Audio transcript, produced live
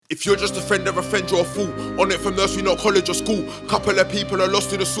If you're just a friend of a friend, you're a fool. On it from nursery, not college or school. Couple of people are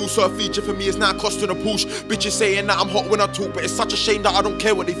lost in the soul, so a feature for me is now costing a push. Bitches saying that I'm hot when I talk, but it's such a shame that I don't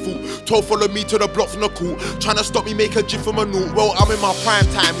care what they thought. 12 follow me to the block from the cool, trying to stop me make a jig for my note. Well, I'm in my prime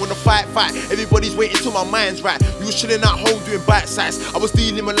time, when the fight, everybody's waiting till my mind's right. You was chilling at home doing bite size, I was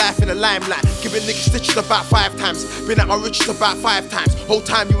dealing my life in the limelight. Giving niggas stitches about 5 times, been at my riches about 5 times. Whole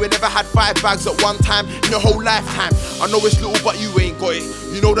time you ain't never had 5 bags at one time in your whole lifetime. I know it's little but you ain't got it.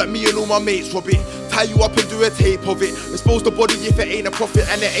 You know that me and all my mates rob it. Tie you up and do a tape of it. Expose the body if it ain't a profit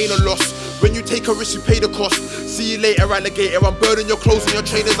and it ain't a loss. When you take a risk, you pay the cost. See you later, alligator. I'm burning your clothes and your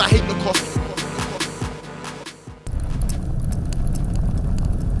trainers, I hate the cost.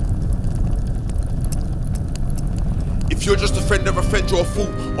 If you're just a friend of a friend, you're a fool.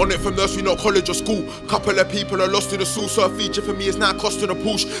 On it from nursery, not college or school. Couple of people are lost in the soul, so a feature for me is now costing a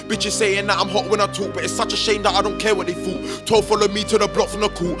push. Bitches saying that I'm hot when I talk, but it's such a shame that I don't care what they thought. 12 follow me to the block from the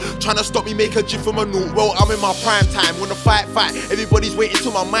cool, trying to stop me make a jig for my note. Well, I'm in my prime time, when the fight, everybody's waiting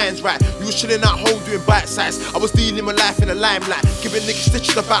till my mind's right. You was chilling at home doing bite size, I was dealing my life in the limelight. Giving niggas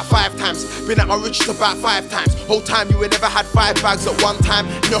stitches about 5 times, been at my riches about 5 times. Whole time you ain't never had 5 bags at one time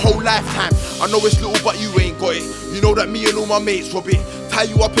in your whole lifetime. I know it's little but you ain't got it. You know that me and all my mates rob it. Tie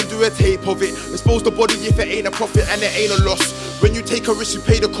you up and do a tape of it. Expose the body if it ain't a profit and it ain't a loss. When you take a risk, you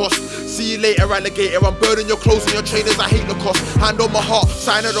pay the cost. See you later, alligator. I'm burning your clothes and your trainers, I hate the cost. Hand on my heart,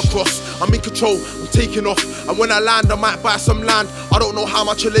 sign of the cross. I'm in control, I'm taking off. And when I land, I might buy some land. I don't know how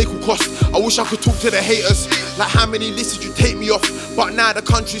much a lake will cost. I wish I could talk to the haters, like how many lists did you take me off? But now the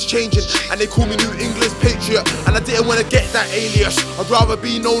country's changing and they call me New England's patriot. And I didn't want to get that alias. I'd rather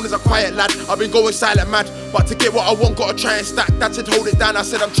be known as a quiet lad. I've been going silent mad, but to get what I want, gotta try and stack. Dad said hold it down, I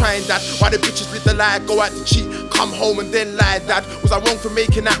said I'm trying that. Why the bitches live the lie, go out to cheat, come home and then lie, dad? Was I wrong for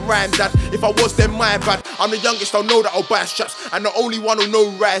making that rhyme, dad? If I was, then my bad. I'm the youngest, I'll know that I'll buy straps, and the only one who'll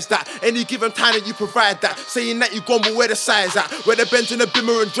know rise that. Any given time that you provide that, saying that you gone, but where the size at? Where the Benz and the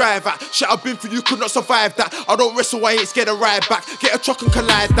Bimmer and drive at? Shit I've been through, you could not survive that. I don't wrestle, I ain't scared to ride back. Get a truck and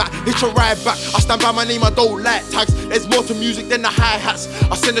collide that, hitch a ride back. I stand by my name, I don't like tags. There's more to music than the hi-hats.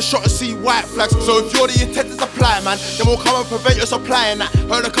 I send a shot and see white flags. So if you're the intent to supply, man, then we'll come and prevent your supplying that.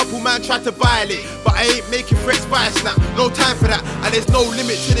 Heard a couple man try to violate, but I ain't making threats by a snap. No time for that, and there's no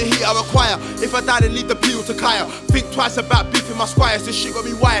limit to the heat I require. If I die, then leave the peel to Kaya. Think twice about beefing my squires, this shit got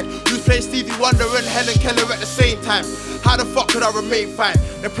me wired. You was playing Stevie Wonder and Helen Keller at the same time. How the fuck could I remain fine?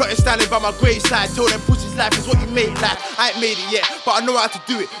 They're plotting standing by my graveside. Told them pussy's life is what you made life. I ain't made it yet, but I know how to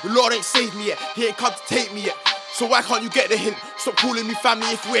do it. The Lord ain't saved me yet, he ain't come to take me yet. So why can't you get the hint? Stop calling me family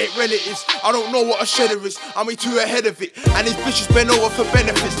if we ain't relatives. I don't know what a shedder is, I'm way too ahead of it. And these bitches bend over for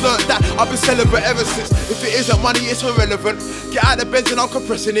benefits. Learned that, I've been celibate ever since. If it isn't money, it's irrelevant. Get out the Benz and I'm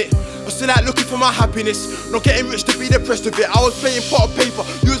compressing it. I'm still out looking for my happiness, not getting rich to be depressed of it. I was playing pot of paper,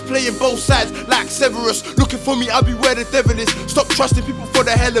 you was playing both sides like Severus. Looking for me, I'll be where the devil is. Stop trusting people for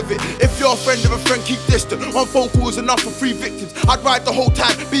the hell of it. If you're a friend of a friend, keep distant. One phone call is enough for 3 victims. I'd ride the whole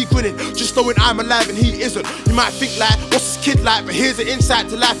time, be grinning, just knowing I'm alive and he isn't. You might think like, what's this kid like? But here's an insight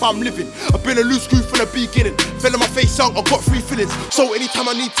to life I'm living. I've been a loose screw from the beginning. Fell on my face young, I've got 3 feelings. So anytime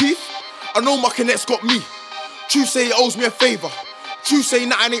I need teeth, I know my connect's got me. True say he owes me a favour. True say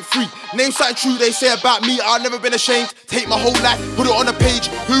nothing ain't free. Name something true they say about me, I've never been ashamed. Take my whole life, put it on a page.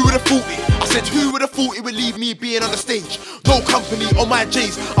 Who would've thought it? I said who would've thought it would leave me being on the stage? No company on my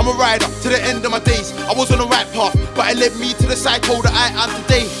J's, I'm a rider to the end of my days. I was on the right path, but it led me to the psycho that I am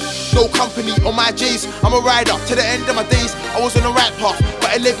today. No company on my J's, I'm a rider to the end of my days. I was on the right path,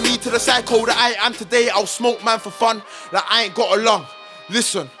 but it led me to the psycho that I am today. I'll smoke man for fun, like I ain't got a lung.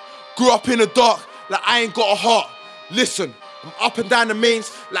 Listen, grew up in the dark, like I ain't got a heart. Listen, I'm up and down the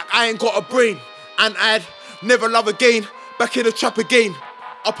mains like I ain't got a brain. And I'd never love again, back in the trap again.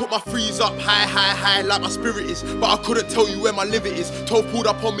 I put my freeze up high like my spirit is, but I couldn't tell you where my liver is. 12 pulled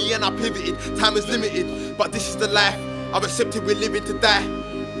up on me and I pivoted, time is limited, but this is the life. I've accepted we're living to die.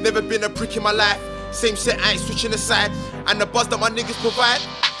 Never been a prick in my life, same set I ain't switching aside. And the buzz that my niggas provide,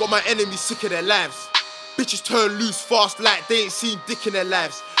 got my enemies sick of their lives. Bitches turn loose fast like they ain't seen dick in their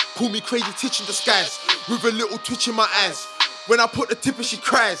lives. Call me crazy titch in disguise, with a little twitch in my eyes. When I put the tip and she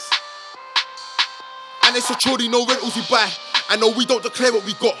cries. And it's a chordy, no rentals we buy. I know we don't declare what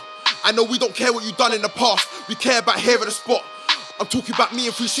we got. I know we don't care what you done in the past. We care about here at the spot. I'm talking about me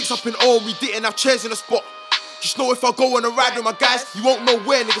and 3-6 up in Owen. We didn't have chairs in the spot. Just know if I go on a ride with my guys, you won't know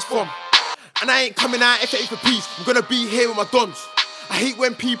where niggas from. And I ain't coming out if it ain't for peace. I'm gonna be here with my dons. I hate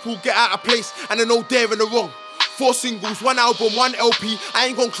when people get out of place and they know they're in the wrong. 4 singles, 1 album, 1 LP. I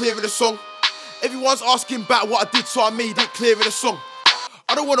ain't gon' clear in the song. Everyone's asking about what I did, so I made it clear in a song.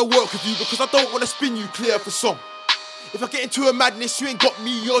 I don't wanna work with you because I don't wanna spin you clear for song. If I get into a madness, you ain't got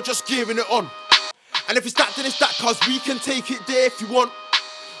me, you're just gearing it on. And if it's that, then it's that, cause we can take it there if you want.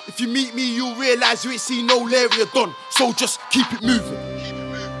 If you meet me, you'll realise you ain't seen no Larry or Don. So just keep it moving.